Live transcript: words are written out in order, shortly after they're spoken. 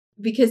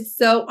because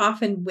so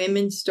often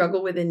women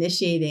struggle with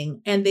initiating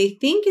and they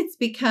think it's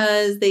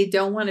because they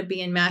don't want to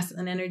be in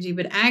masculine energy,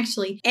 but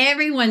actually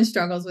everyone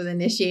struggles with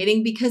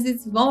initiating because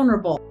it's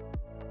vulnerable.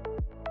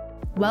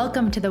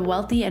 Welcome to The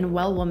Wealthy and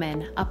Well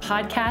Woman, a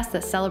podcast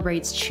that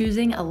celebrates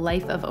choosing a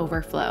life of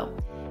overflow.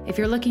 If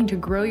you're looking to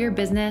grow your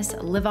business,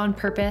 live on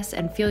purpose,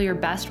 and feel your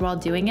best while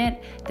doing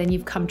it, then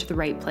you've come to the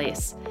right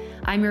place.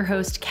 I'm your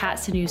host, Kat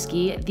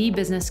Sanuski, the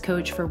business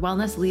coach for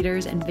wellness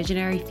leaders and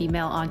visionary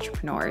female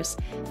entrepreneurs,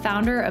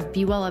 founder of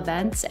Be Well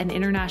Events, and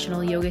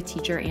international yoga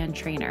teacher and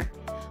trainer.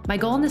 My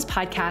goal in this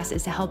podcast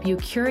is to help you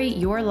curate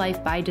your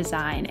life by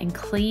design and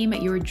claim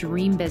your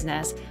dream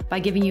business by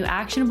giving you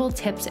actionable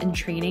tips and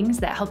trainings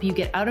that help you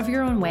get out of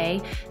your own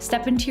way,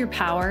 step into your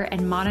power,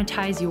 and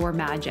monetize your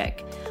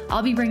magic.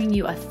 I'll be bringing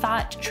you a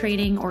thought,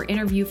 training, or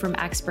interview from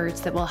experts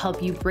that will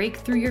help you break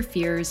through your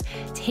fears,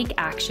 take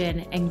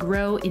action, and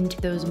grow into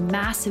those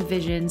massive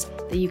visions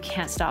that you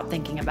can't stop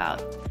thinking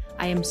about.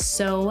 I am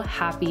so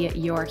happy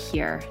you're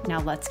here. Now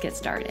let's get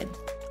started.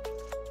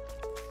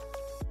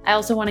 I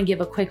also want to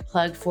give a quick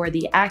plug for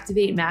the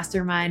Activate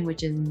Mastermind,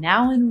 which is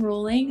now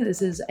enrolling.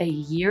 This is a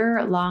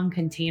year-long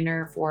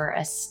container for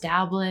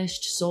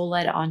established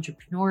soul-led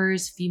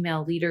entrepreneurs,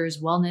 female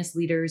leaders, wellness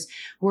leaders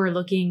who are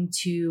looking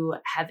to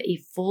have a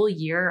full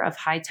year of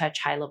high-touch,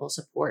 high-level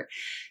support.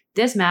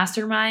 This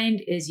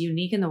mastermind is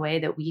unique in the way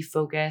that we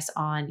focus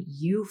on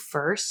you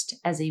first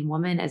as a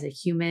woman, as a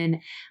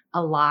human,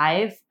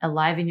 alive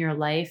in your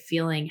life,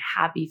 feeling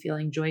happy,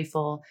 feeling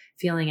joyful,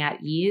 feeling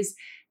at ease,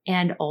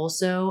 and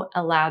also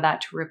allow that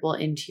to ripple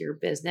into your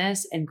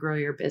business and grow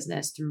your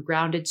business through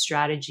grounded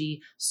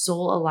strategy,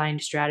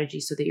 soul-aligned strategy,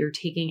 so that you're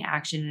taking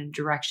action in a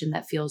direction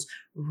that feels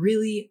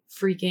really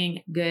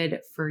freaking good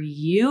for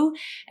you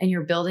and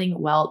you're building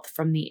wealth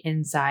from the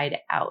inside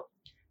out.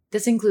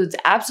 This includes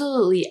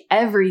absolutely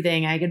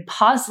everything I could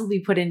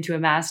possibly put into a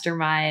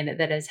mastermind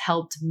that has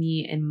helped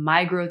me in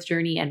my growth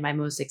journey and my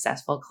most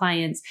successful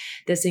clients.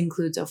 This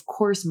includes, of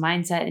course,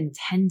 mindset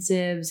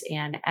intensives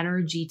and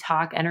energy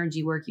talk,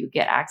 energy work. You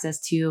get access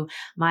to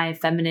my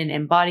feminine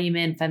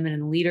embodiment,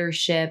 feminine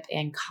leadership,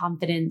 and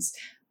confidence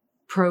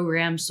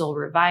program, Soul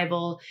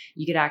Revival.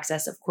 You get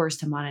access, of course,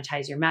 to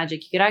Monetize Your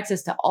Magic. You get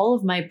access to all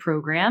of my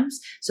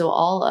programs. So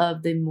all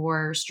of the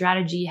more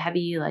strategy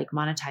heavy, like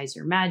Monetize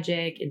Your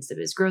Magic,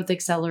 InstaBiz Growth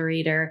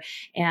Accelerator,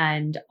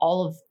 and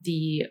all of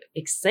the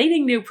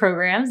exciting new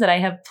programs that I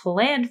have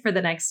planned for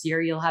the next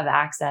year, you'll have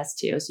access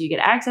to. So you get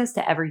access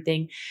to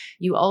everything.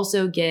 You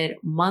also get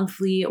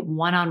monthly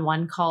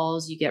one-on-one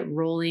calls. You get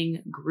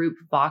rolling group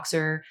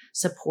Voxer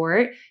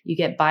support. You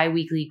get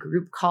bi-weekly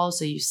group calls.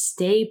 So you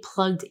stay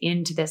plugged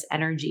into this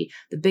energy.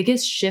 The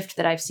biggest shift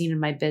that I've seen in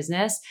my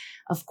business,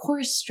 of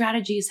course,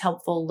 strategy is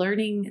helpful.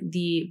 Learning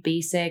the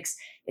basics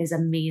is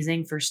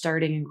amazing for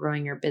starting and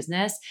growing your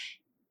business.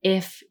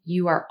 If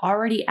you are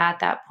already at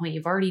that point,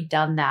 you've already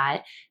done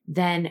that,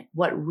 then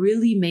what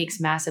really makes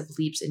massive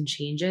leaps and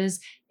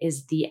changes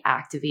is the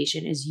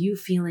activation, is you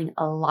feeling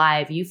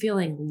alive, you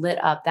feeling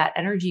lit up, that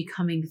energy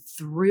coming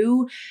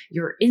through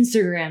your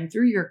Instagram,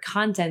 through your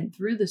content,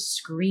 through the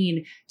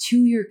screen to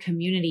your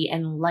community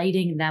and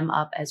lighting them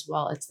up as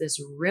well. It's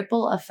this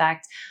ripple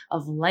effect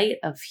of light,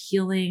 of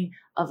healing,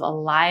 of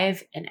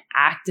alive and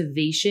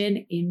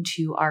activation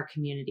into our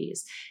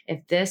communities.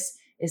 If this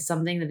is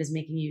something that is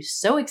making you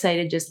so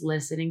excited just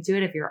listening to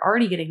it, if you're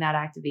already getting that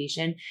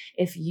activation,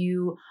 if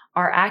you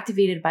are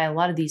activated by a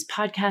lot of these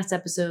podcast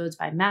episodes,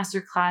 by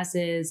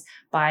masterclasses,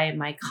 by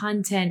my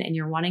content, and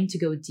you're wanting to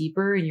go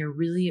deeper and you're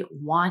really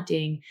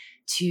wanting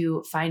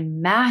to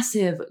find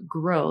massive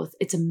growth,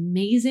 it's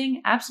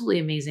amazing, absolutely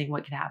amazing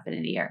what can happen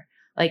in a year.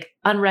 Like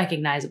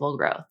unrecognizable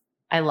growth.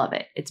 I love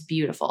it. It's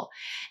beautiful.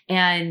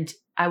 And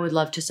I would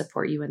love to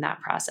support you in that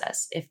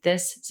process. If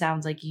this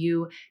sounds like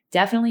you,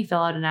 definitely fill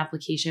out an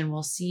application.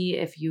 We'll see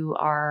if you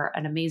are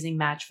an amazing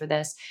match for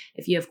this.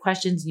 If you have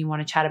questions and you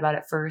want to chat about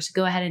it first,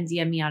 go ahead and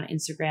DM me on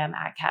Instagram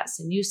at Kat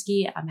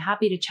Sanuski. I'm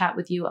happy to chat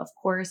with you, of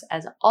course,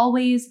 as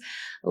always.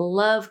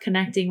 Love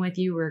connecting with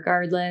you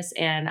regardless.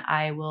 And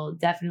I will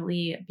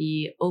definitely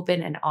be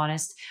open and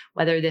honest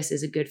whether this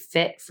is a good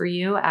fit for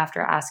you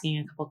after asking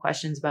a couple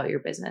questions about your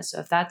business. So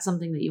if that's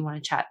something that you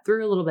want to chat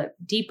through a little bit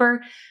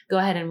deeper, go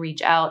ahead and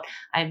reach out.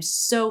 I'm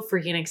so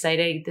freaking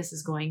excited. This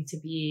is going to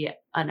be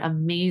an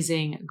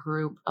amazing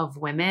group of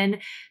women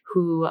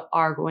who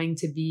are going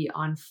to be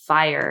on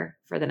fire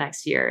for the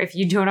next year. If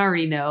you don't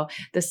already know,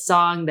 the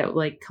song that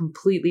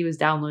completely was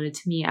downloaded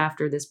to me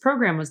after this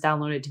program was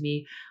downloaded to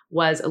me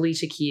was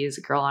Alicia Keys'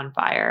 Girl on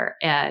Fire.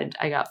 And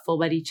I got full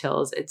body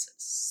chills. It's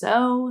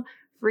so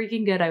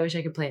freaking good. I wish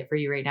I could play it for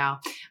you right now.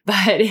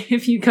 But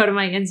if you go to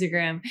my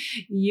Instagram,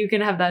 you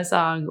can have that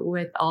song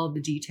with all of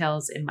the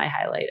details in my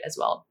highlight as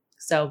well.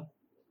 So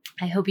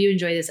I hope you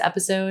enjoy this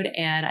episode,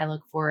 and I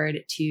look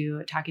forward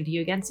to talking to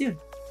you again soon.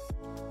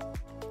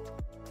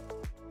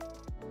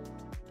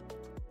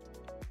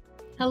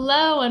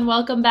 Hello, and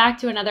welcome back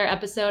to another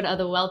episode of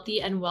the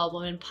Wealthy and Well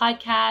Woman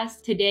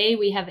podcast. Today,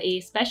 we have a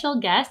special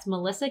guest,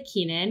 Melissa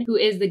Keenan, who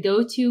is the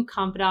go-to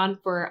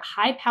confidant for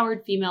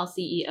high-powered female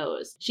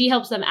CEOs. She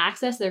helps them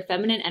access their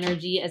feminine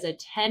energy as a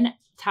 10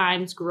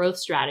 times growth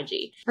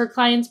strategy. Her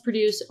clients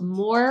produce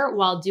more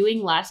while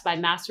doing less by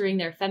mastering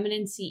their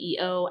feminine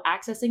CEO,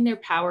 accessing their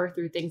power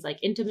through things like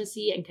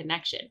intimacy and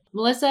connection.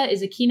 Melissa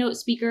is a keynote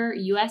speaker,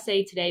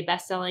 USA Today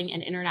bestselling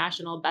and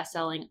international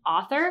bestselling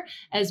author,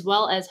 as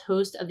well as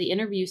host of the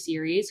interview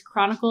series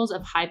Chronicles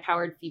of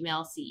High-Powered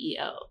Female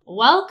CEO.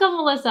 Welcome,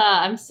 Melissa.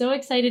 I'm so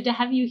excited to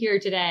have you here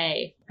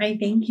today. Hi,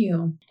 thank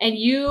you. And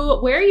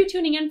where are you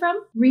tuning in from?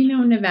 Reno,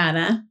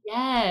 Nevada.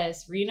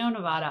 Yes, Reno,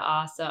 Nevada.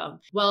 Awesome.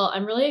 Well,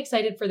 I'm really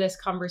excited for this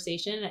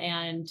conversation,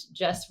 and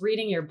just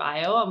reading your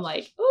bio, I'm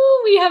like,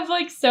 oh, we have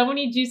like so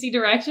many juicy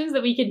directions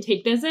that we can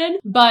take this in.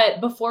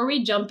 But before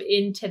we jump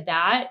into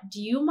that,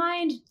 do you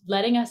mind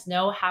letting us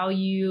know how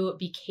you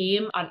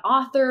became an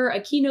author,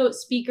 a keynote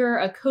speaker,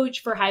 a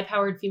coach for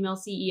high-powered female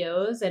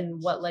CEOs,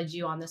 and what led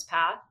you on this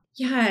path?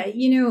 Yeah,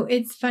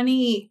 it's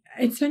funny.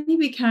 It's funny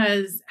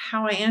because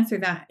how I answer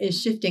that is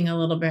shifting a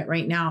little bit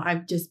right now.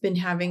 I've just been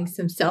having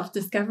some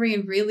self-discovery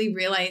and really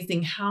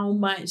realizing how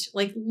much,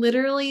 like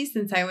literally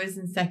since I was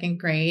in second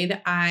grade,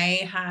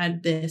 I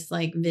had this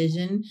like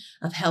vision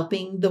of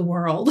helping the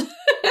world.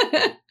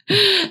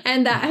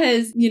 And that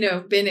has,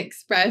 been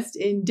expressed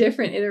in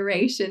different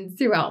iterations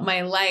throughout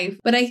my life.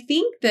 But I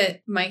think that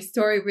my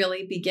story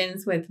really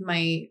begins with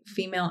my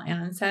female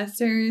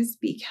ancestors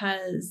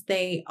because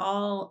they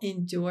all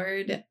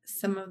endured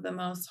some of the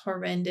most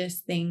horrendous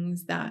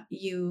things that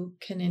you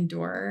can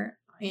endure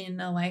in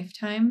a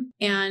lifetime.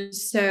 And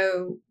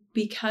so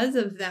because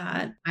of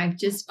that, I've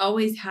just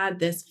always had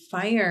this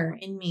fire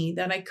in me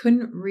that I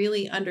couldn't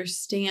really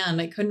understand.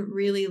 I couldn't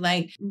really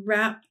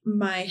wrap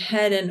my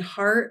head and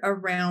heart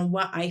around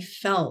what I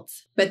felt.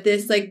 But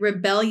this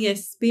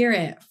rebellious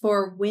spirit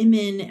for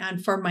women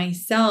and for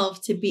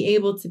myself to be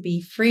able to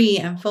be free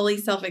and fully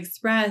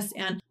self-express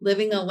and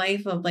living a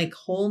life of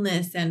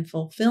wholeness and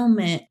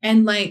fulfillment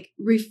and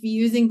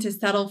refusing to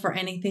settle for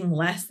anything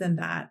less than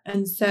that.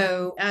 And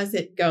so as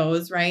it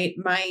goes, right,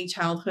 my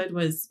childhood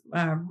was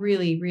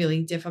really, really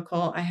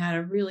difficult. I had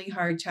a really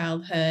hard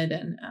childhood,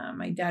 and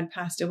my dad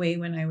passed away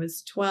when I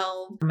was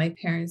 12. My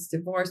parents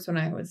divorced when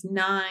I was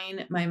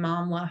 9. My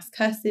mom lost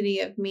custody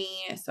of me.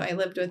 So I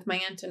lived with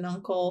my aunt and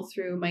uncle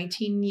through my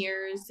teen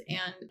years.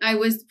 And I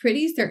was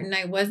pretty certain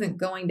I wasn't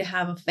going to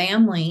have a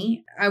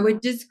family. I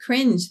would just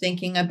cringe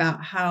thinking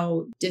about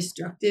how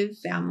destructive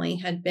family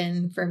had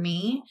been for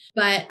me.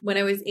 But when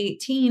I was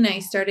 18, I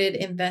started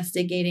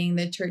investigating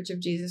the Church of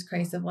Jesus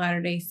Christ of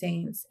Latter-day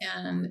Saints,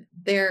 and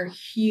they're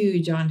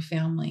huge on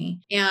family.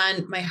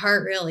 And my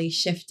heart really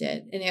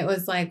shifted. And it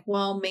was like,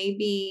 well,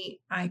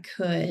 maybe I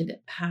could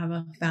have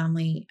a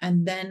family.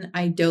 And then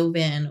I dove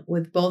in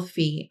with both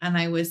feet, and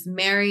I was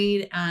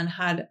married and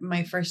had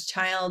my first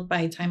child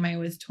by the time I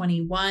was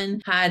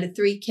 21, had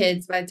 3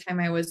 kids by the time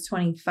I was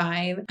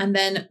 25. And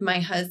then my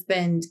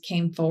husband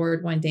came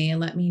forward one day and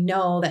let me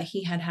know that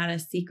he had a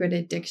secret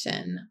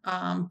addiction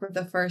for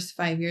the first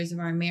 5 years of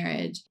our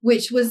marriage,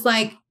 which was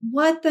like,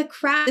 what the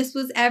crap? This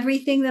was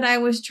everything that I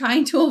was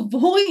trying to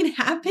avoid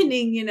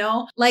happening,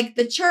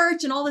 the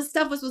church and all this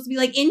stuff was supposed to be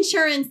like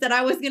insurance that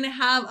I was going to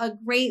have a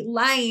great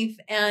life,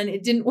 and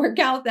it didn't work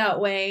out that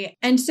way.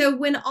 And so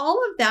when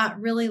all of that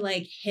really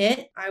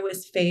hit, I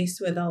was faced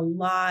with a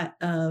lot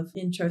of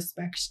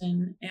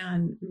introspection.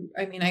 And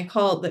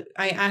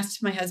I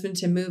asked my husband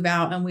to move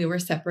out, and we were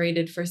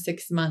separated for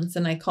 6 months.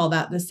 And I call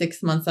that the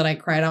 6 months that I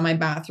cried on my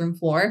bathroom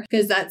floor,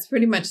 because that's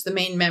pretty much the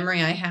main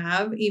memory I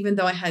have, even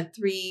though I had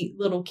 3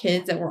 little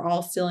kids that were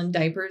all still in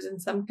diapers in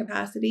some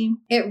capacity.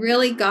 It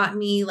really got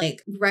me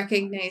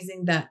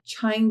recognizing that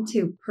trying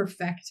to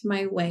perfect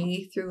my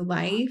way through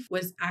life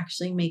was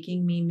actually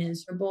making me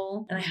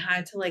miserable. And I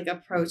had to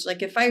approach,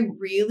 if I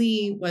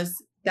really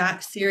was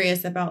that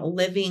serious about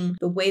living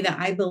the way that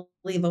I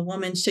believe a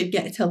woman should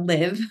get to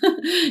live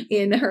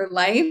in her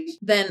life,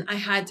 then I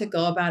had to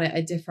go about it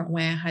a different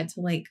way. I had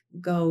to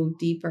go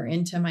deeper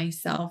into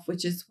myself,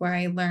 which is where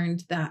I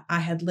learned that I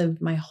had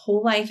lived my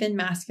whole life in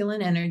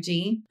masculine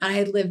energy. I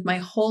had lived my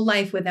whole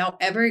life without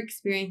ever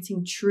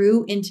experiencing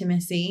true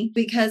intimacy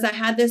because I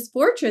had this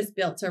fortress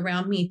built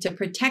around me to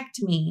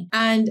protect me.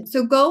 And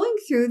so going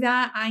through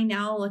that, I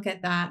now look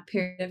at that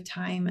period of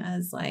time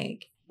as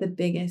the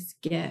biggest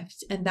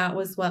gift. And that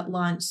was what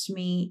launched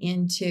me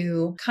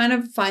into kind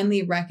of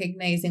finally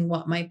recognizing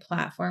what my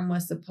platform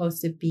was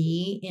supposed to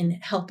be in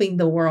helping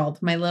the world.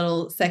 My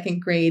little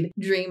second grade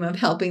dream of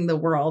helping the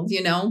world,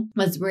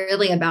 was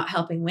really about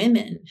helping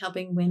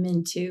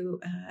women to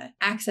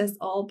access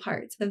all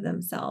parts of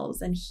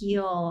themselves and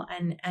heal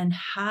and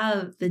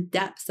have the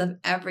depths of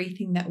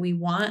everything that we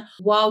want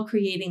while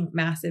creating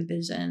massive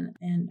vision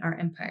in our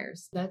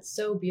empires. That's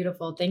so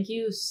beautiful. Thank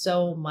you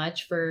so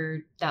much for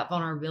that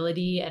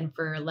vulnerability and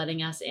for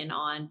letting us in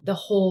on the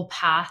whole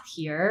path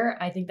here.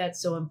 I think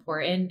that's so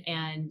important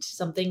and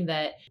something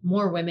that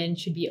more women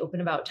should be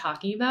open about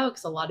talking about,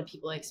 because a lot of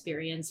people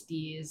experience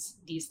these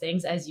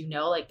things, as you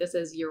know, like this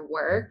is your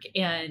work,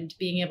 and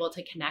being able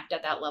to connect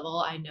at that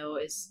level, I know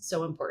is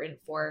so important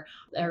for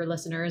our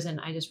listeners. And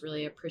I just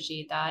really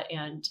appreciate that.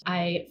 And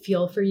I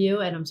feel for you,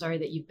 and I'm sorry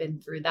that you've been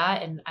through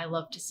that. And I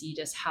love to see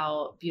just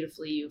how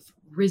beautifully you've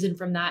risen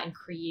from that and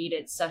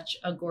created such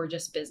a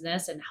gorgeous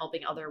business and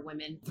helping other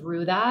women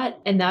through that.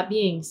 And that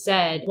being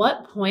said,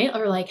 what point,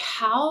 or like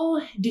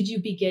how did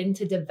you begin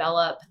to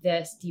develop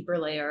this deeper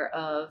layer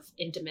of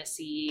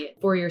intimacy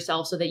for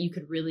yourself so that you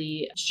could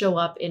really show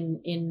up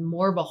in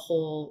more of a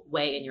whole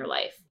way in your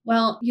life?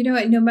 Well, you know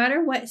what, no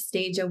matter what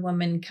stage a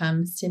woman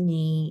comes to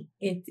me,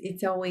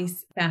 it's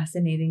always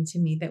fascinating to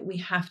me that we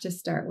have to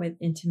start with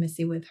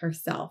intimacy with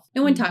herself.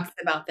 No one talks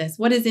about this.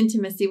 What is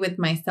intimacy with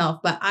myself?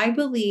 But I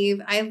believe,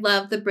 I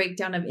love the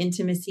breakdown of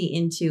intimacy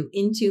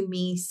into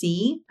me,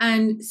 see.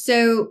 And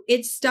so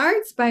it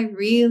starts by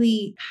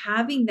really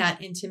having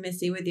that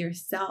intimacy with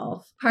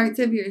yourself, parts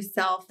of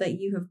yourself that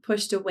you have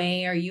pushed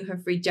away or you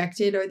have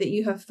rejected, or that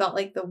you have felt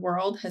like the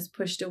world has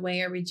pushed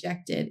away or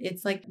rejected.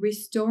 It's like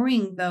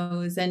restoring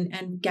those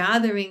and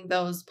gathering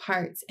those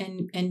parts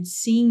and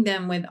seeing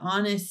them with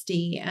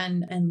honesty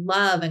and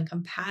love and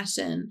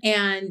compassion.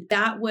 And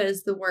that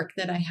was the work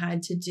that I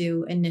had to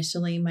do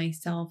initially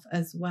myself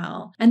as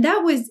well. And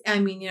that was, I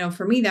mean, you know,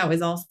 for me, that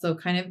was also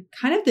kind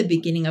of the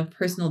beginning of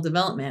personal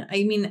development.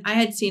 I mean, I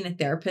had seen a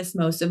therapist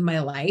most of my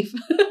life.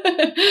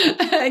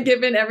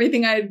 Given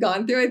everything I had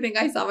gone through, I think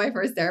I saw my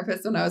first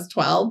therapist when I was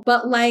 12,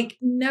 but like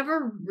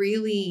never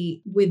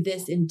really with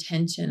this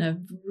intention of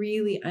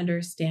really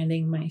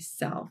understanding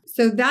myself.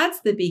 So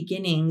that's the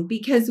beginning,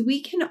 because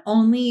we can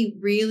only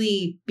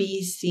really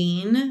be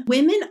seen.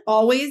 Women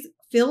always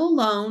feel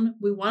alone.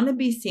 We want to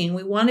be seen.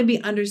 We want to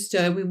be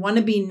understood. We want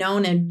to be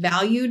known and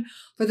valued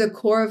for the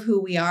core of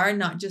who we are,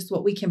 not just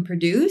what we can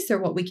produce or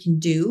what we can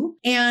do.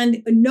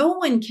 And no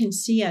one can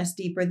see us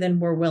deeper than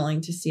we're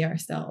willing to see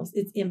ourselves.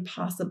 It's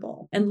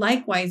impossible. And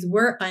likewise,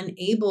 we're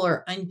unable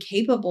or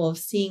incapable of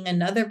seeing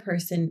another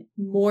person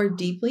more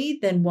deeply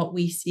than what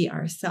we see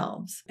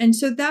ourselves. And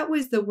so that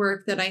was the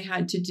work that I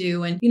had to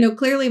do. And, you know,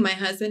 clearly my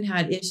husband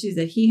had issues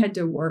that he had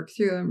to work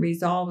through and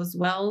resolve as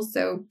well.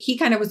 So he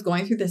kind of was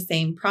going through the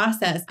same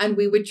process. And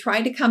we would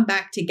try to come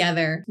back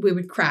together. We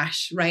would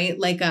crash, right?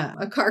 Like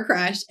a car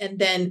crash. And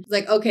then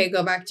like, okay,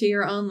 go back to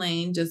your own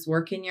lane, just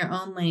work in your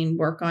own lane,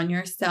 work on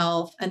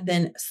yourself. And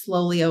then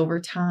slowly over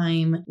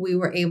time, we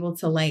were able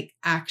to like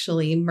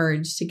actually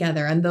merge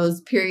together. And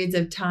those periods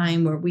of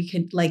time where we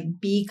could like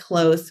be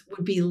close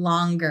would be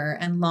longer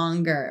and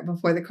longer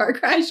before the car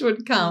crash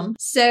would come.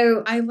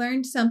 So I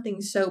learned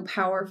something so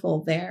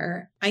powerful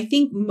there. I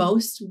think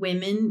most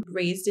women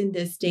raised in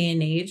this day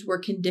and age were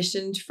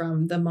conditioned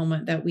from the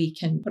moment that we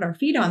can put our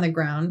feet on the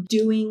ground.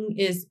 Doing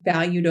is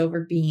valued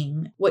over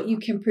being. What you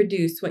can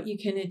produce, what you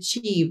can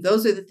achieve,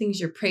 those are the things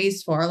you're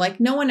praised for. Like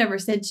no one ever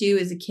said to you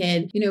as a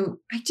kid, you know,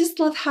 I just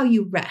love how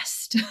you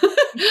rest.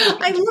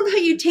 I love how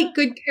you take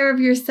good care of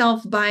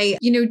yourself by,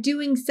 you know,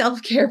 doing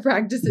self-care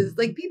practices.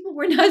 Like people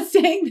were not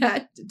saying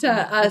that to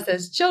us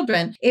as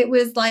children. It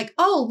was like,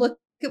 oh, look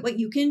at what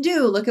you can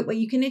do. Look at what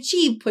you can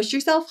achieve. Push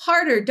yourself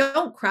harder.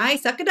 Don't cry.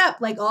 Suck it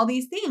up. Like all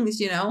these things,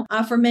 you know,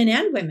 for men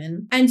and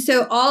women. And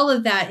so all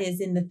of that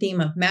is in the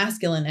theme of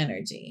masculine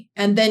energy.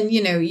 And then,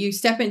 you know, you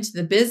step into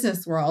the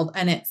business world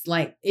and it's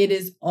like, it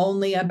is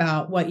only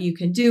about what you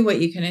can do, what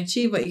you can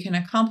achieve, what you can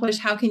accomplish.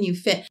 How can you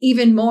fit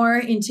even more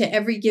into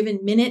every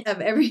given minute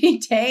of every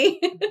day?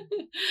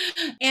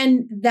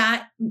 And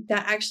that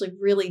actually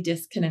really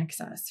disconnects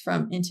us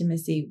from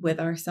intimacy with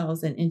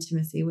ourselves and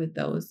intimacy with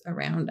those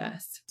around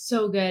us.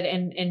 So good.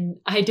 And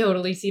I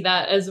totally see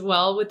that as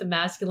well with the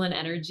masculine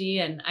energy.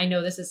 And I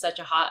know this is such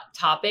a hot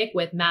topic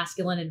with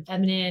masculine and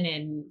feminine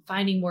and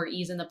finding more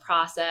ease in the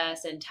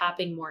process and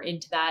tapping more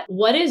into that.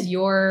 What is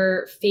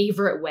your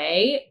favorite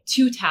way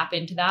to tap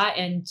into that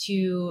and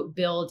to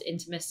build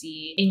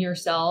intimacy in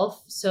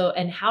yourself? So,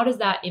 and how do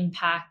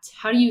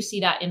you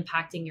see that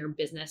impacting your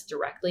business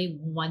directly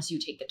once you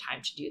take the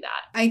time to do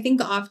that? I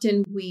think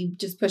often we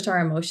just push our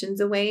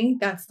emotions away.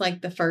 That's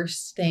like the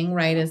first thing,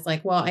 right? Is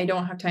like, well, I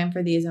don't have time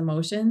for these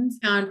emotions.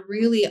 And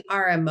really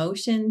our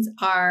emotions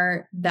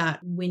are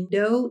that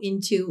window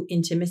into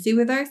intimacy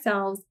with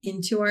ourselves,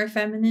 into our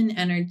feminine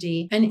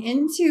energy, and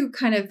into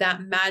kind of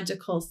that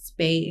magical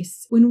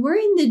space. When we're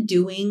in the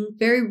doing,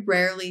 very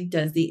rarely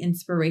does the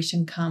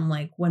inspiration come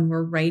like when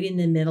we're right in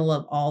the middle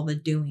of all the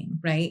doing,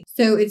 right?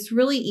 So it's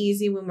really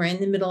easy when we're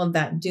in the middle of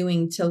that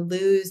doing to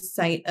lose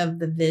sight of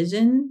the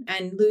vision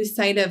and lose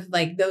sight of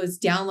like those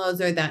downloads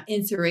or that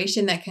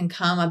inspiration that can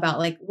come about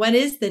like, what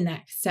is the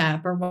next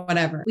step or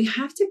whatever. We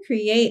have to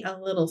create a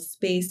little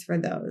space for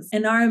those.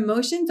 And our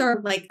emotions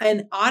are like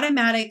an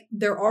automatic,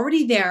 they're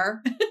already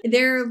there.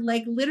 They're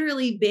like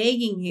literally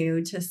begging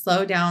you to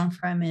slow down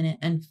for a minute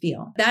and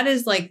feel. That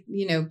is like,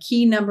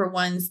 key number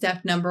one,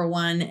 step number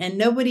one. And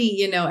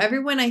nobody,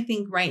 everyone I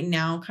think right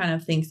now kind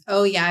of thinks,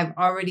 oh yeah,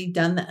 I've already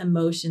done the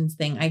emotions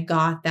thing. I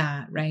got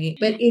that, right?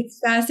 But it's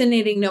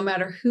fascinating. No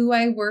matter who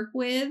I work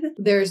with,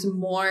 there's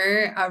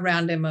more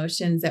around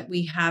emotions that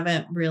we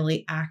haven't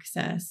really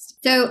accessed.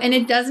 So, and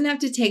it doesn't have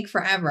to take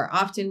forever.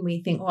 Often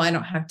we think, well, I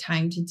don't have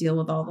time to deal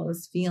with all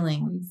those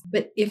feelings.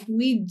 But if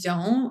we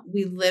don't,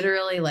 we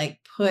literally like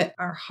put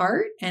our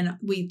heart and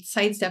we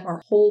sidestep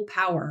our whole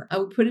power.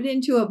 We put it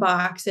into a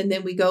box and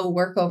then we go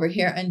work over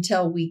here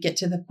until we get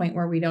to the point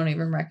where we don't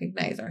even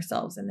recognize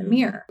ourselves in the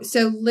mirror.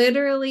 So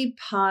literally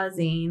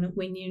pausing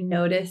when you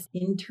notice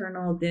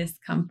internal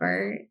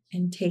discomfort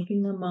and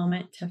taking a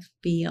moment to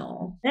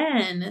feel.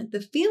 Then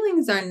the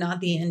feelings are not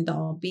the end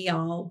all be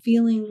all.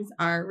 Feelings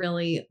are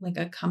really like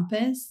a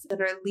compass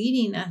that are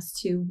leading us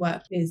to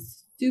what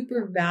is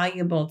super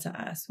valuable to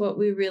us, what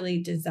we really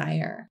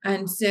desire.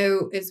 And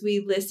so as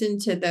we listen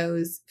to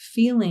those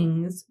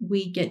feelings,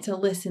 we get to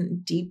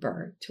listen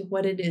deeper to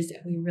what it is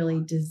that we really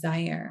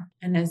desire.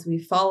 And as we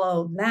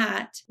follow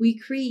that, we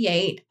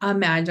create a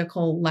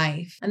magical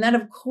life. And that,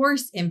 of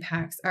course,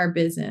 impacts our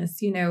business.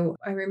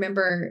 I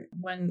remember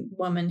one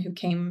woman who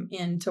came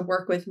in to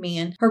work with me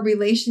and her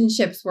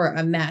relationships were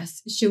a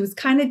mess. She was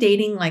kind of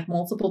dating like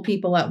multiple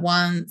people at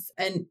once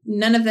and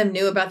none of them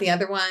knew about the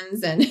other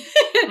ones. And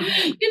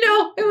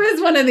it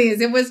was one of these.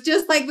 It was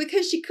just like,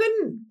 because she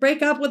couldn't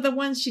break up with the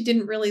ones she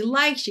didn't really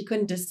like. She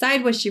couldn't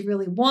decide what she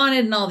really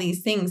wanted and all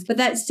these things. But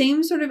that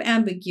same sort of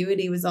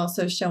ambiguity was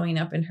also showing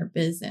up in her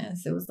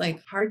business. It was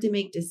like hard to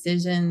make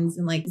decisions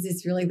and like, is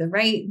this really the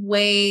right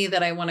way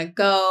that I want to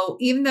go?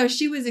 Even though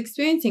she was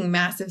experiencing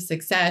massive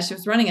success, she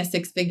was running a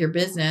 6-figure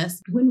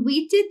business. When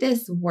we did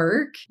this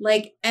work,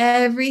 like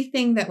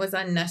everything that was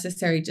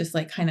unnecessary just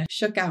like kind of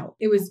shook out.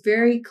 It was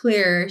very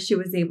clear she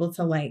was able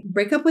to like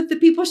break up with the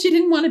people she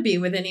didn't want to be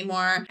with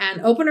anymore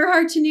and open her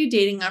heart to new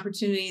dating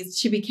opportunities.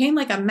 She became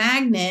like a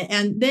magnet.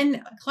 And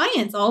then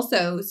clients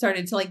also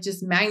started to like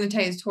just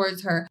magnetize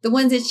towards her, the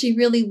ones that she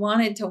really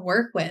wanted to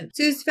work with.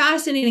 So it's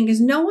fascinating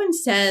because no one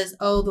says,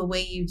 oh, the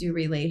way you do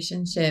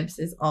relationships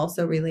is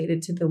also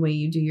related to the way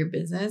you do your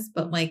business.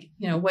 But like,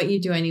 what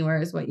you do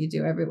anywhere is what you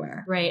do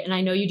everywhere. Right. And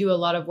I know you do a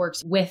lot of work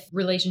with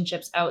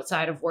relationships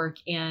outside of work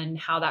and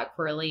how that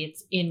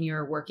correlates in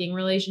your working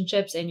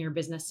relationships and your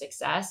business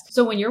success.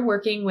 So when you're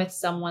working with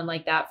someone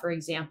like that, for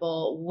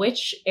example,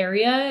 which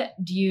area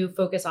do you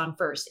focus on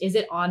first? Is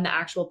it on the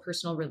actual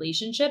personal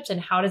relationships? And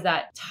how does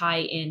that tie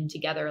in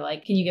together?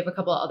 Like, can you give a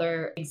couple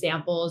other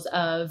examples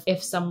of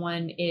if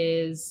someone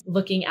is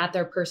looking at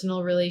their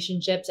personal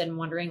relationships and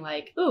wondering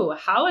like, ooh,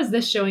 how is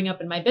this showing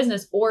up in my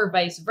business? Or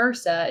vice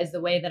versa, is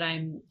the way that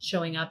I'm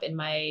showing up in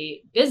my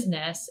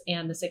business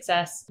and the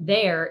success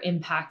there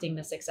impacting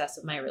the success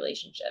of my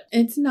relationship?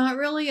 It's not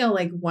really a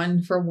like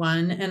one for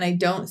one. And I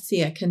don't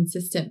see a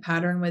consistent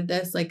pattern with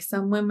this. Like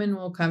some women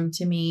will come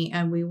to me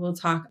and we will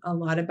talk a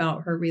lot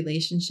about her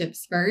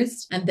relationships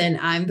first. And then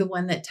I'm the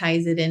one that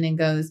ties it in and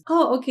goes,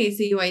 oh, okay,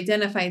 so you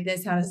identified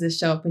this. How does this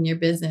show up in your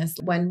business?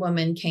 One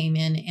woman came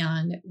in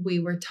and we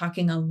were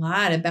talking a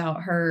lot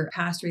about her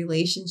past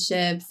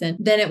relationships. And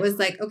then it was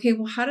like, okay,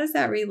 well, how does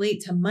that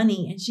relate to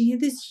money? And she had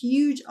this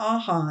huge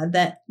aha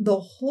that the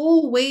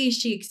whole way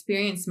she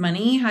experienced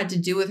money had to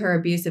do with her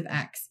abusive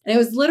ex. And it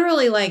was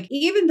literally like,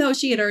 even though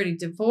she had already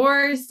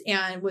divorced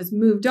and was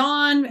moved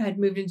on, had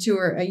moved into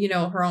her,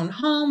 her own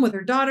home with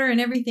her daughter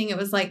and everything, it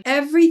was like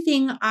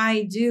everything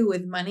I do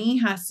with money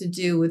has to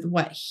do with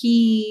what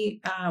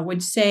he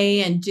would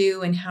say and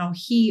do and how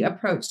he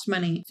approached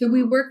money. So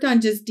we worked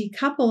on just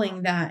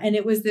decoupling that. And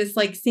it was this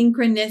like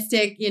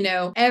synchronistic,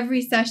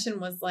 every session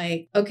was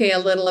like, okay, a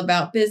little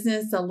about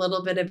business, a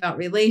little bit about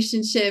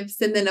relationships.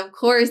 And then of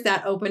course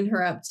that opened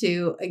her up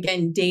to,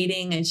 again,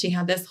 dating. And she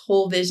had this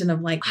whole vision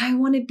of like, I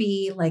want to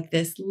be like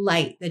this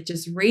light that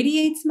just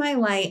radiates my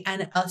light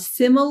and a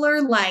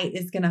similar light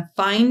is going to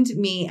find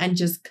me and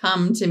just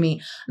come to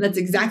me. And that's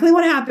exactly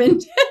what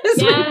happened.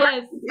 Yes,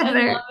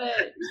 I love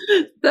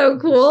it. So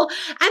cool.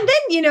 And then,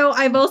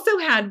 I've also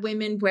had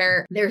women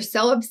where they're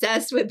so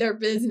obsessed with their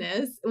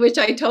business, which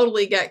I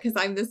totally get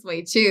because I'm this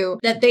way too,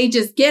 that they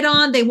just get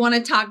on, they want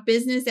to talk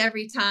business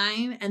every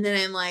time. And then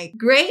I'm like,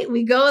 great,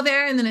 we go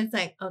there. And then it's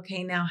like,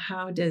 okay, now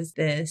how does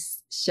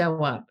this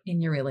show up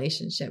in your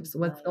relationships?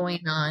 What's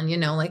going on?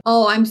 Like,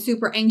 oh, I'm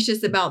super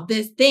anxious about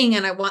this thing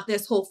and I want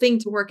this whole thing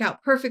to work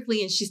out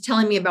perfectly. And she's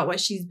telling me about what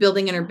she's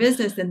building in her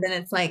business. And then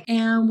it's like,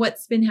 and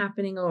what's been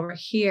happening over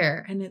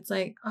here? And it's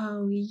like,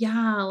 oh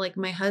yeah, like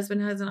my my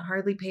husband hasn't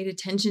hardly paid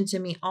attention to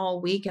me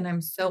all week and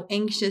I'm so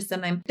anxious.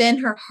 And then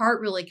her heart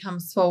really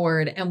comes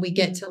forward and we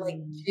get to like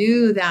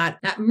do that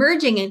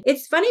merging. And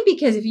it's funny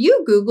because if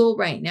you Google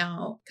right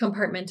now,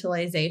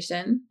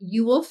 compartmentalization,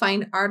 you will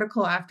find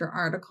article after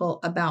article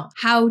about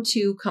how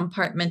to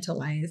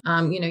compartmentalize,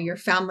 your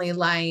family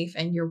life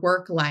and your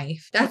work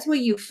life. That's what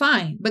you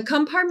find. But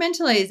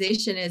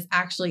compartmentalization is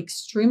actually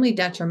extremely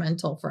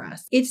detrimental for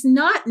us. It's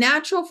not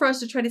natural for us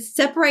to try to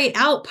separate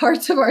out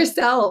parts of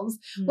ourselves,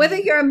 whether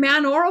you're a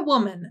man or a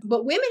woman,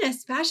 but women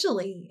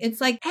especially.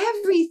 It's like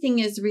everything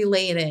is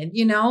related.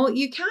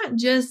 You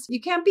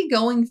can't be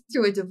going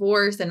through a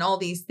divorce and all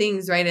these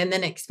things, right? And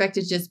then expect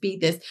to just be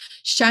this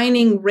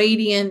shining,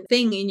 radiant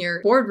thing in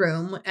your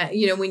boardroom,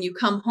 when you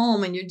come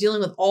home and you're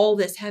dealing with all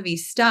this heavy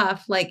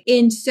stuff.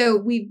 And so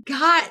we've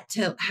got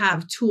to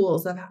have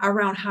tools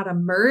around how to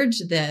merge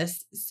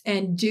this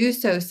and do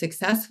so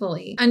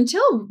successfully.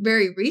 Until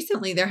very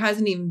recently, there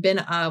hasn't even been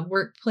a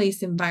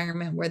workplace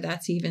environment where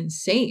that's even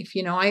safe.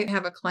 I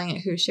have a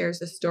client who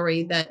shares a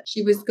story that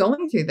she was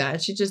going through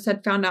that. She just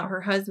had found out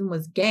her husband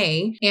was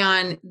gay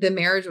and the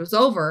marriage was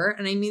over.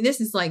 And I mean, this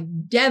is like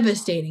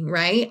devastating,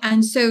 right?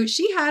 And so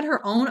she had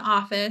her own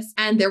office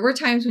and there were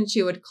times when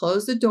she would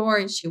close the door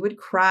and she would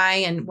cry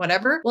and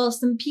whatever. Well,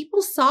 some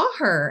people saw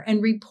her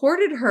and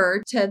reported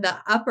her to the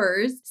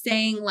uppers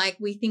saying like,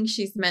 we think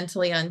she's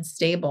mentally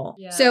unstable.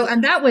 Yeah. So,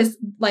 and that was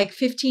like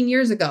 15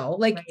 years ago.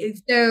 Right.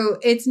 So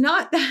it's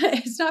not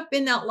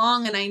been that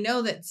long. And I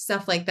know that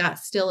stuff like that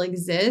still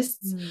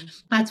exists.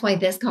 That's why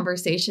this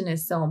conversation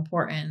is so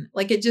important.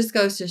 It just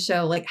goes to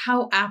show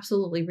how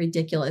absolutely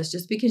ridiculous,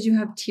 just because you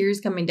have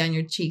tears coming down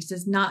your cheeks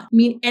does not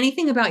mean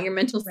anything about your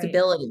mental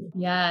stability.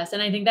 Yes.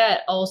 And I think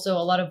that also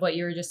a lot of what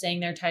you were just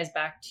saying there ties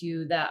back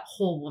to that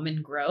whole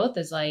woman growth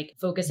is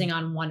focusing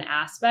on one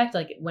aspect,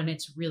 when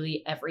it's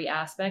really every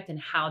aspect and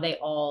how they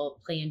all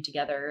play in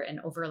together and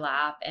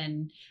overlap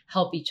and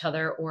help each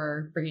other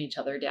or bring each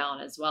other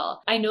down as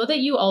well. I know that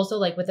you also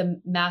with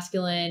the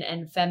masculine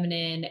and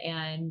feminine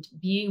and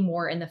being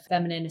more in the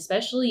feminine,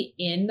 especially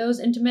in those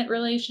intimate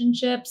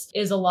relationships,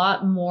 is a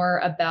lot more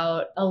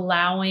about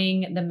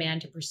allowing the man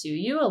to pursue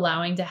you,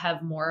 allowing to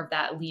have more of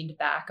that leaned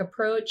back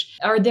approach.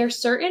 Are there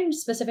certain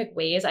specific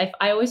ways? I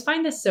always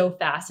find this so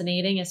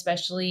fascinating,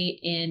 especially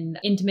in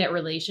intimate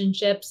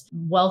relationships,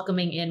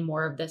 welcoming in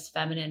more of this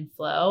feminine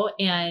flow.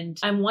 And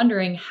I'm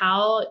wondering,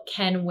 how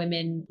can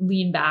women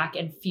lean back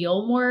and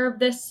feel more of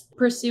this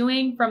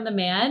pursuing from the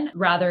man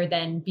rather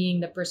than being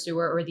the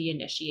pursuer or the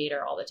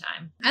initiator all the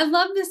time? I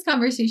love this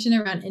conversation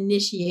around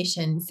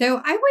initiation.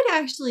 So I would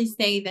actually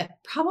say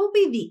that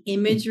probably the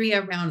imagery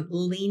around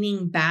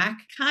leaning back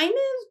kind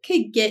of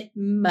could get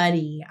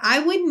muddy. I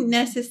wouldn't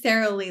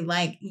necessarily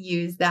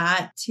use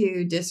that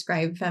to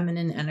describe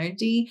feminine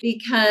energy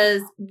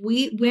because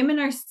women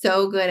are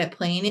so good at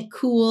playing it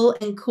cool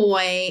and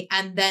coy.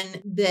 And then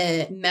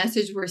the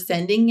message we're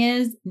sending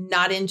is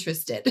not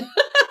interested.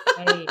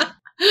 Right.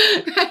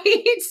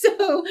 Right.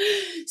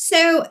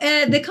 So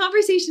the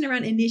conversation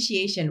around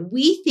initiation,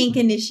 we think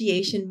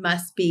initiation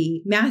must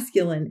be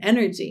masculine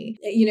energy.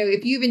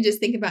 If you even just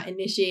think about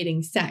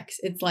initiating sex,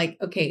 it's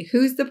okay,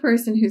 who's the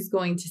person who's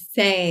going to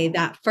say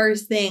that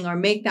first thing or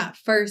make that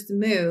first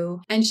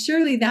move? And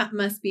surely that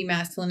must be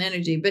masculine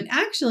energy. But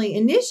actually,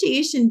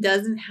 initiation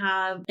doesn't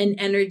have an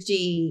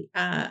energy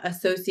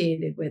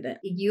associated with it.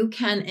 You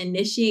can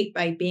initiate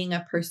by being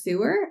a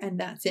pursuer, and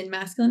that's in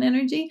masculine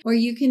energy, or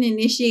you can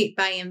initiate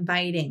by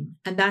inviting,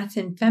 and that's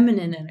in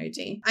feminine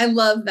energy. I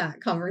love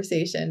that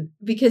conversation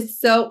because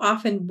so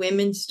often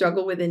women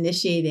struggle with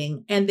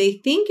initiating and they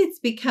think it's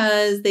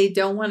because they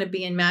don't want to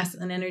be in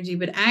masculine energy,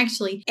 but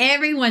actually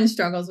everyone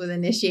struggles with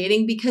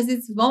initiating because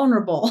it's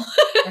vulnerable.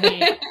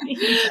 Right.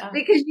 Yeah.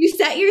 Because you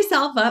set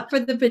yourself up for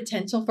the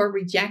potential for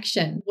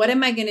rejection. What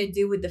am I going to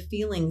do with the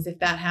feelings if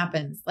that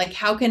happens?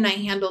 How can I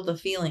handle the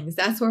feelings?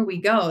 That's where we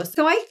go.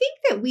 So I think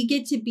that we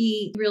get to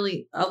be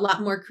really a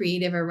lot more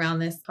creative around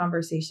this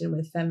conversation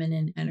with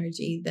feminine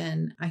energy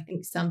than I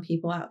think some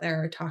people out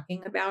there are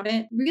talking about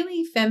it.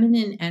 Really,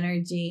 feminine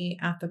energy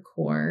at the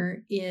core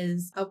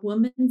is a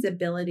woman's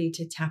ability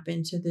to tap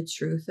into the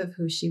truth of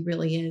who she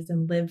really is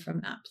and live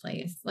from that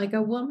place.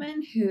 A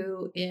woman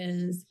who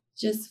is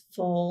just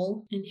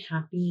full and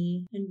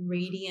happy and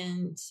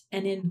radiant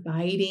and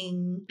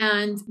inviting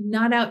and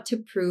not out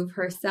to prove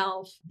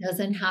herself,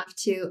 doesn't have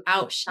to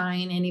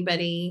outshine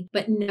anybody,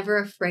 but never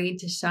afraid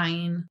to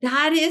shine.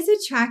 That is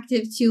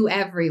attractive to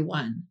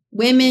everyone.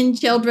 Women,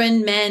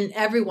 children, men,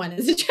 everyone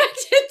is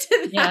attracted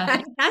to that.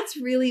 Yeah. That's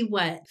really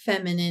what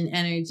feminine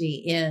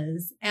energy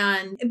is.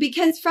 And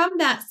because from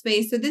that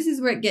space, so this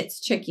is where it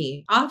gets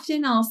tricky.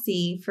 Often I'll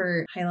see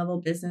for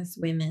high-level business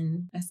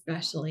women,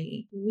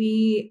 especially,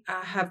 we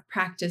have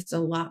practiced a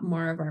lot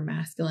more of our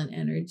masculine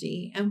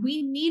energy. And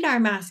we need our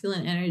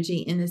masculine energy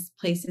in these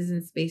places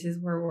and spaces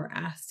where we're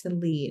asked to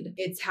lead.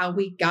 It's how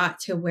we got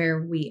to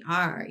where we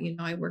are.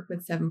 I work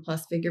with 7+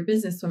 figure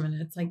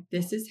businesswomen. It's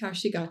this is how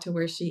she got to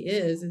where she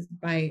is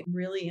by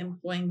really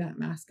employing that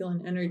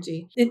masculine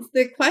energy. It's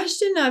the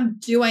question of,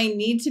 do I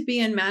need to be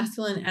in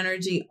masculine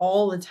energy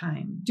all the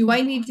time? Do I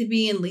need to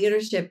be in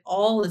leadership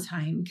all the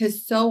time?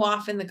 Because so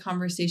often the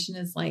conversation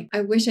is like,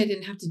 I wish I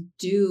didn't have to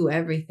do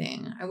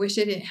everything. I wish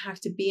I didn't have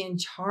to be in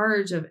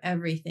charge of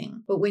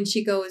everything. But when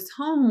she goes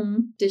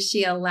home, does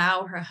she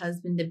allow her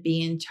husband to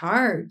be in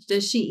charge?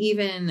 Does she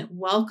even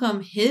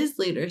welcome his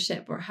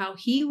leadership or how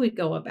he would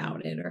go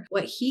about it or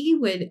what he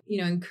would,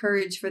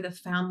 encourage for the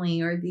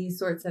family or these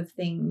sorts of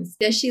things?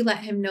 Does she let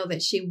him know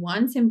that she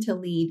wants him to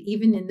lead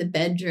even in the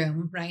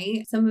bedroom,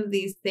 right? Some of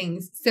these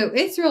things. So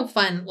it's real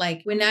fun.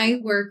 Like when I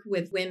work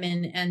with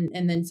women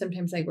and then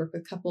sometimes I work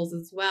with couples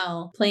as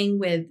well, playing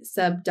with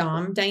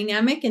sub-dom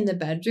dynamic in the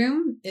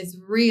bedroom is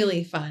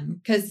really fun.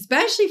 Because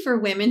especially for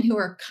women who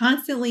are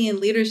constantly in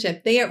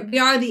leadership, we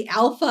are the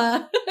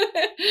alpha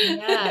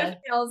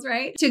males,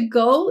 right? To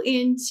go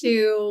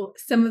into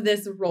some of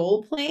this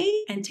role play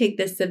and take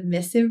the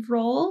submissive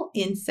role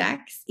in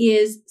sex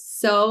is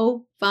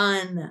so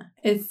fun.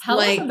 Tell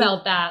us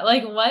about that.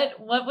 Like what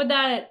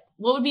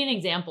would be an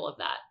example of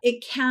that?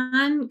 It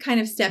can kind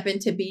of step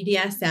into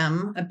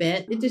BDSM a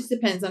bit. It just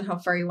depends on how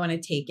far you want to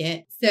take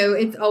it. So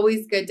it's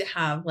always good to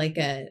have like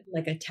a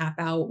tap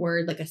out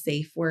word, like a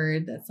safe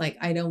word that's like,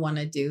 I don't want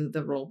to do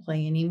the role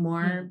play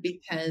anymore,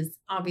 because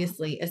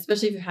obviously,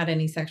 especially if you've had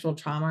any sexual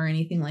trauma or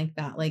anything like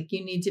that, like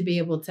you need to be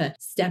able to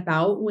step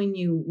out when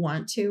you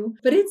want to.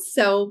 But it's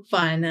so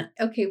fun.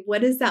 Okay,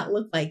 what does that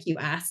look like? You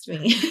asked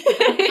me.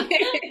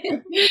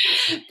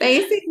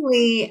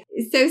 Basically,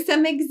 so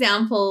some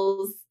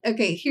examples.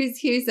 Okay,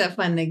 here's a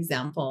fun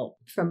example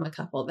from a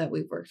couple that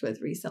we've worked with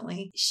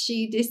recently.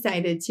 She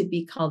decided to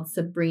be called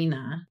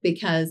Sabrina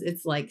because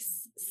it's like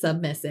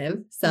submissive,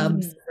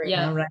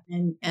 Sabrina, right?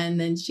 And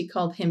then she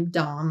called him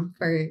Dom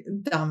for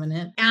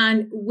dominant.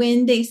 And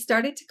when they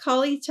started to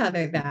call each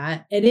other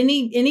that, at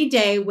any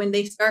day when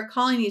they start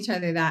calling each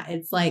other that,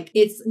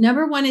 it's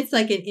number one, it's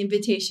like an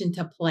invitation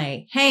to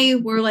play. Hey,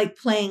 we're like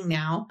playing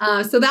now.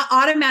 So that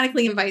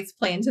automatically invites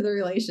play into the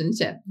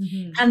relationship.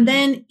 Mm-hmm. And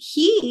then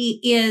he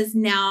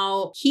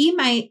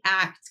might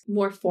act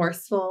more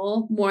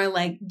forceful, more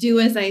like do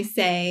as I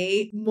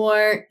say,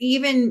 more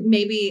even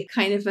maybe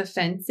kind of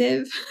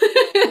offensive.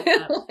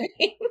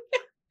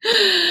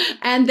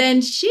 And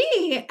then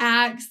she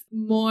acts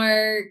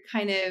more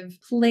kind of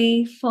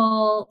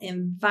playful,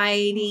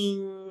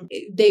 inviting.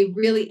 They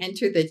really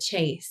enter the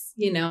chase,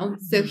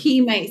 So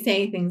he might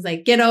say things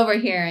like, get over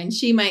here. And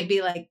she might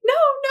be like, no,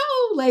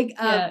 like,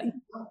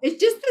 it's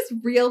just this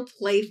real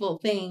playful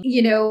thing,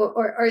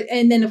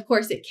 and then of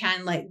course it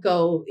can like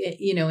go,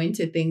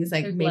 into things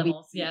like maybe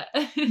levels,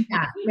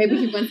 maybe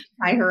he wants to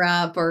tie her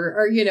up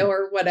or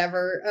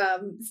whatever,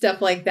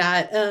 stuff like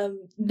that.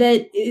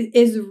 That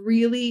is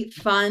really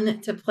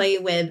fun to play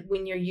with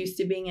when you're used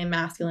to being in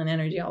masculine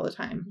energy all the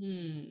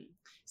time.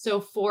 So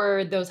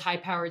for those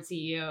high-powered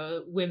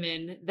CEO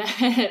women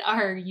that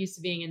are used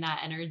to being in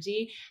that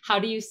energy, how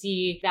do you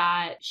see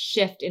that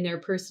shift in their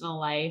personal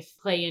life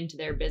play into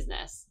their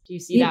business? Do you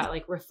see that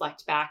like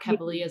reflect back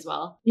heavily as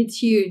well? It's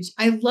huge.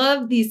 I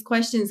love these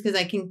questions because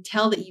I can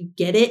tell that you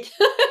get it.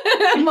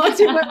 Most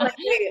people are like,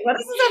 hey, what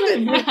is this? Where did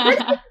we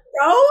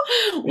go?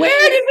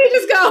 Where did we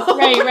just go?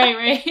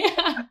 Right.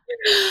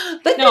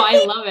 But no,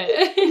 I love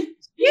it.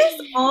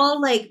 She's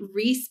all like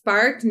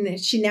re-sparked and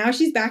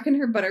she's back in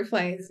her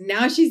butterflies.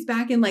 Now she's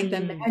back in like the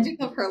magic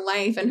of her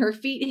life and her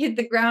feet hit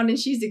the ground and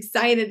she's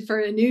excited for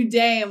a new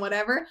day and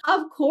whatever.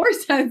 Of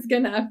course, that's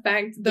going to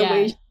affect the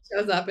way she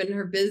shows up in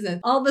her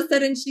business. All of a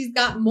sudden, she's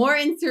got more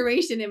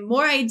inspiration and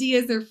more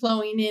ideas are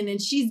flowing in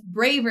and she's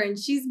braver and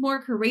she's more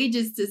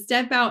courageous to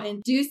step out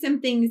and do some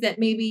things that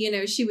maybe,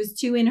 she was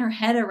too in her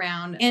head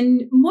around.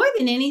 And more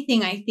than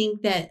anything, I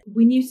think that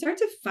when you start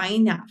to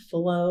find that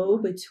flow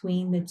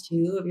between the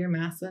two of your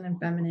masculine and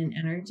feminine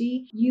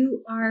energy,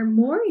 you are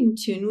more in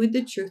tune with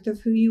the truth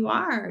of who you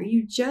are.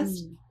 You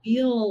just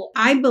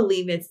I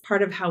believe it's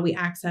part of how we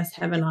access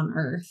heaven on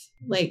earth.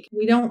 Like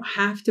we don't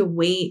have to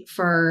wait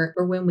for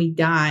when we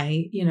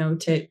die,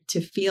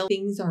 to feel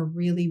things are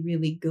really,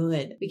 really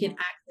good. We can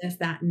access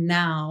that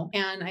now.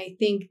 And I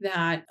think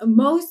that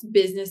most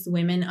business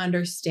women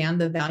understand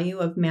the value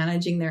of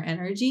managing their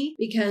energy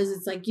because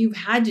it's like you've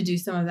had to do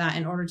some of that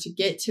in order to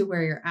get to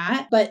where you're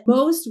at. But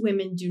most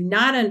women do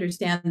not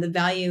understand the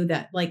value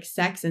that like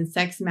sex and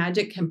sex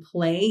magic can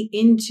play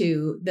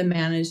into the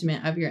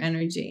management of your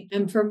energy.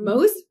 And for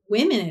most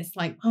women, it's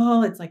like,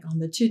 it's like on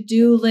the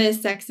to-do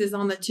list. Sex is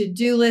on the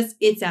to-do list.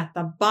 It's at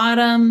the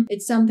bottom.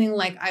 It's something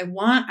like I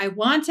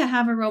want to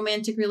have a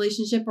romantic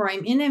relationship or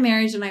I'm in a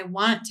marriage and I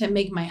want to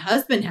make my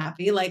husband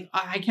happy. Like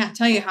I can't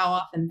tell you how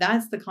often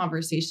that's the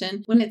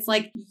conversation when it's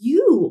like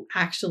you you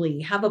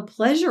actually have a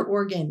pleasure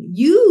organ.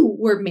 You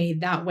were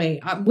made that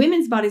way.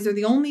 Women's bodies are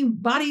the only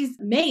bodies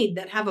made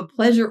that have a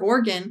pleasure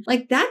organ.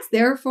 Like that's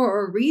there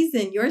for a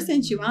reason. Your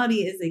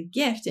sensuality is a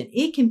gift and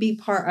it can be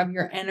part of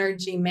your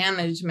energy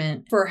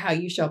management for how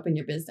you show up in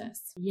your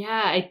business.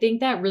 Yeah, I think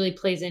that really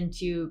plays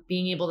into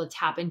being able to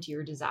tap into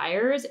your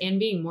desires and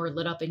being more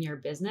lit up in your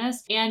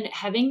business and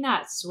having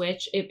that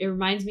switch. It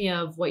reminds me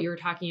of what you were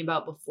talking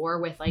about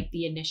before with like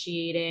the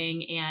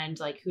initiating and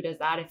like who does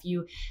that. If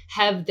you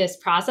have this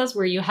process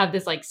where you have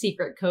this like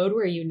secret code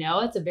where you know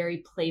it's a very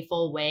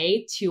playful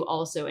way to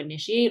also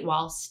initiate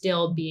while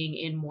still being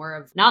in more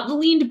of not the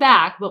leaned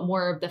back, but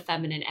more of the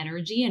feminine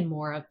energy and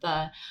more of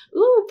the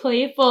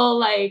playful,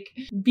 like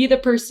be the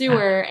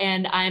pursuer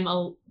and I'm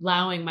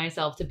allowing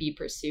myself to be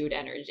pursued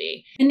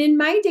energy. And in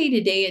my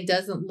day-to-day, it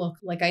doesn't look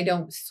like I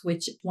don't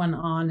switch one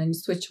on and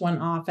switch one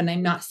off and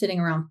I'm not sitting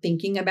around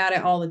thinking about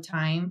it all the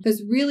time.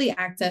 Because really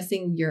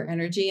accessing your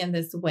energy in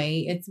this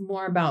way, it's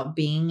more about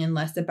being and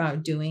less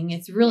about doing.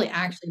 It's really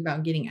actually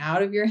about getting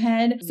out of your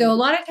head. So a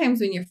lot of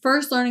times when you're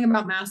first learning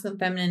about masculine and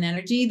feminine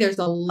energy, there's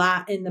a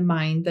lot in the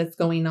mind that's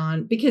going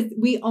on because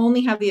we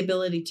only have the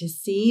ability to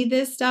see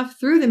this stuff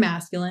through the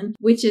masculine,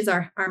 which is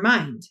our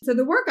mind. So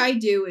the work I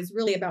do is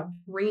really about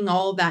bringing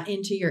all that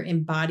into your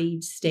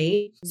embodied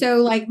state. So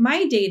like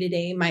my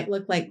day-to-day might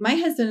look like my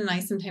husband and I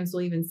sometimes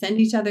will even send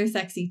each other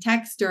sexy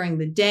texts during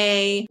the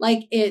day.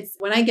 Like it's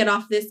when I get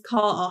off this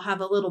call, I'll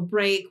have a little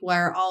break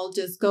where I'll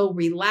just go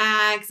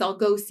relax. I'll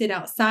go sit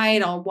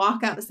outside. I'll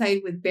walk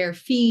outside with bare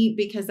feet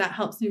because that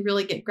helps me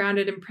really get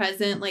grounded and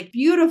present. Like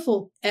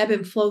beautiful ebb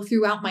and flow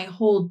throughout my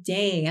whole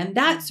day. And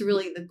that's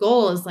really the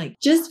goal is like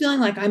just feeling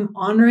like I'm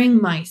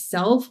honoring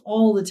myself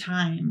all the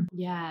time.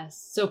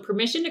 Yes. So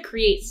permission to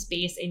create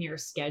space in your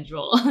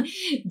schedule.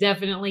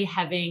 Definitely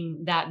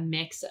having that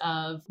mix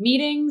of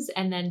meetings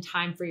and then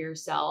time for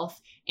yourself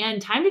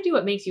and time to do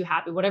what makes you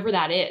happy, whatever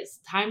that is.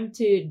 Time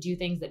to do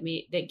things that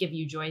give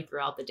you joy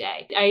throughout the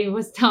day. I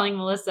was telling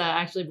Melissa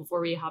actually before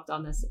we hopped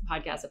on this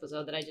podcast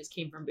episode that I just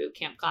came from boot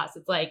camp class.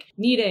 It's like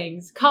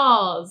meetings,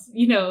 calls,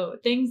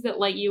 things that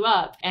light you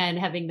up and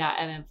having that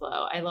ebb and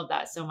flow. I love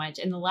that so much.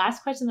 And the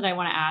last question that I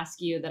want to ask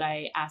you that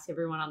I ask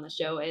everyone on the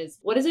show is,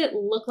 what does it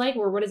look like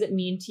or what does it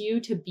mean to you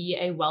to be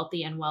a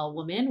wealthy and well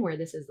woman, where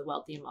this is the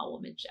Wealthy and Well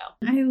Woman show?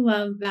 I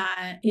love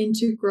that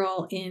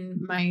integral in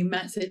my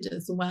message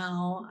as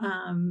well.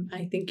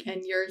 I think,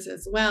 and yours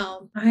as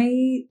well.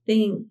 I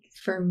think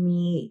for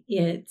me,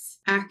 it's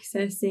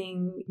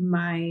accessing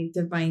my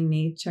divine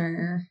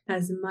nature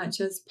as much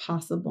as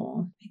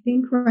possible. I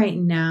think right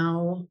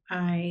now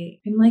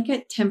I'm like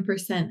at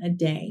 10% a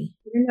day.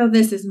 Even though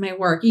this is my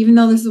work, even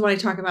though this is what I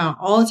talk about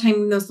all the time,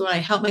 even though this is what I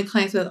help my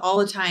clients with all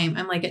the time,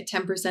 I'm like at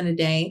 10% a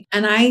day.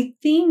 And I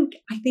think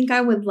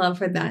I would love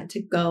for that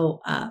to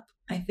go up.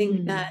 I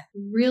think that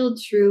real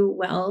true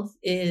wealth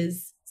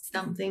is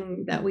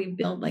something that we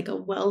build like a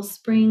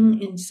wellspring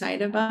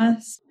inside of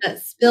us that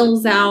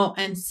spills out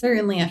and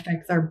certainly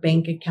affects our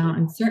bank account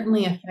and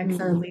certainly affects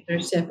our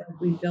leadership as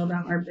we build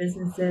out our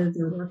businesses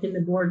or work in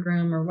the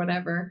boardroom or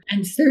whatever,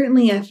 and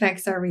certainly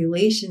affects our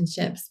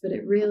relationships, but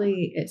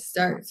it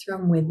starts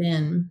from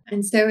within.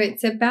 And so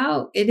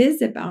it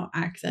is about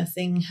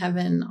accessing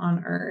heaven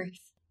on earth.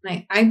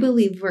 And I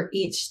believe we're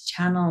each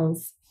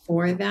channels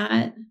for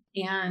that.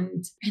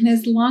 And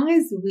as long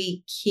as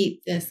we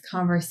keep this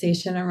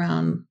conversation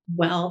around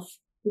wealth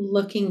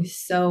looking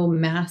so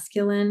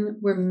masculine,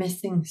 we're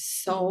missing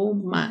so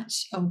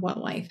much of what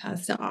life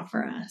has to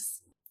offer us.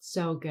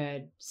 So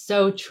good.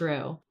 So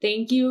true.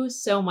 Thank you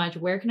so much.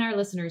 Where can our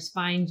listeners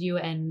find you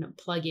and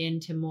plug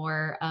into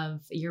more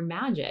of your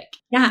magic?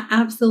 Yeah,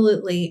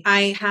 absolutely.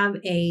 I have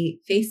a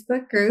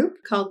Facebook group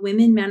called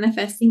Women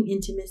Manifesting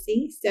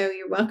Intimacy. So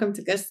you're welcome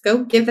to just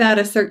go give that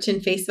a search in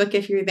Facebook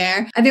if you're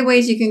there.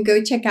 Otherwise, you can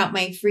go check out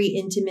my free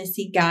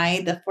intimacy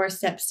guide, The 4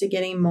 Steps to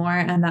Getting More.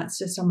 And that's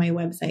just on my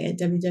website at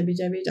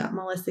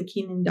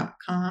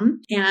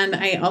www.melissakeenan.com. And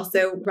I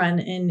also run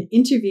an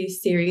interview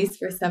series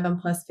for 7+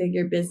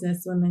 figure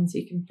business women. So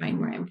you can find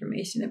more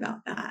information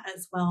about that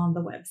as well on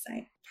the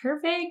website.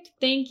 Perfect.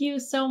 Thank you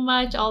so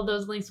much. All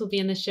those links will be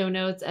in the show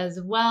notes as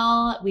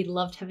well. We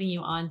loved having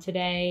you on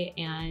today.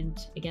 And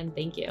again,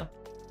 thank you.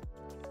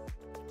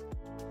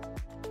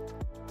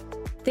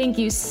 Thank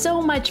you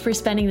so much for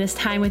spending this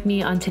time with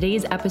me on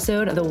today's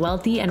episode of the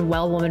Wealthy and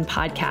Well Woman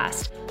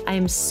podcast. I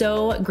am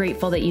so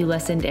grateful that you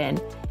listened in.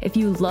 If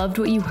you loved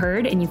what you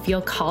heard and you feel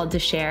called to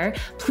share,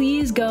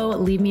 please go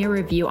leave me a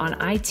review on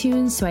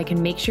iTunes so I can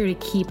make sure to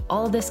keep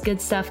all this good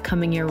stuff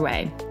coming your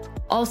way.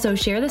 Also,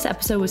 share this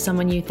episode with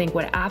someone you think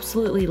would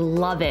absolutely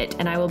love it,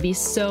 and I will be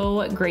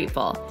so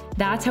grateful.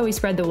 That's how we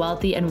spread the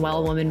Wealthy and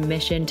Well Woman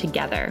mission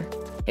together.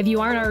 If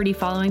you aren't already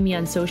following me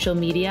on social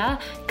media,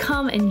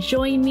 come and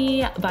join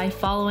me by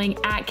following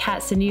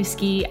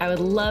 @KatSanewski. I would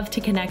love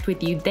to connect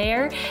with you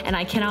there, and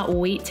I cannot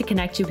wait to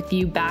connect with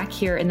you back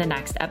here in the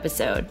next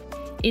episode.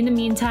 In the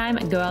meantime,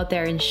 go out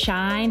there and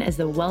shine as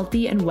the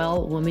wealthy and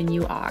well woman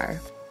you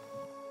are.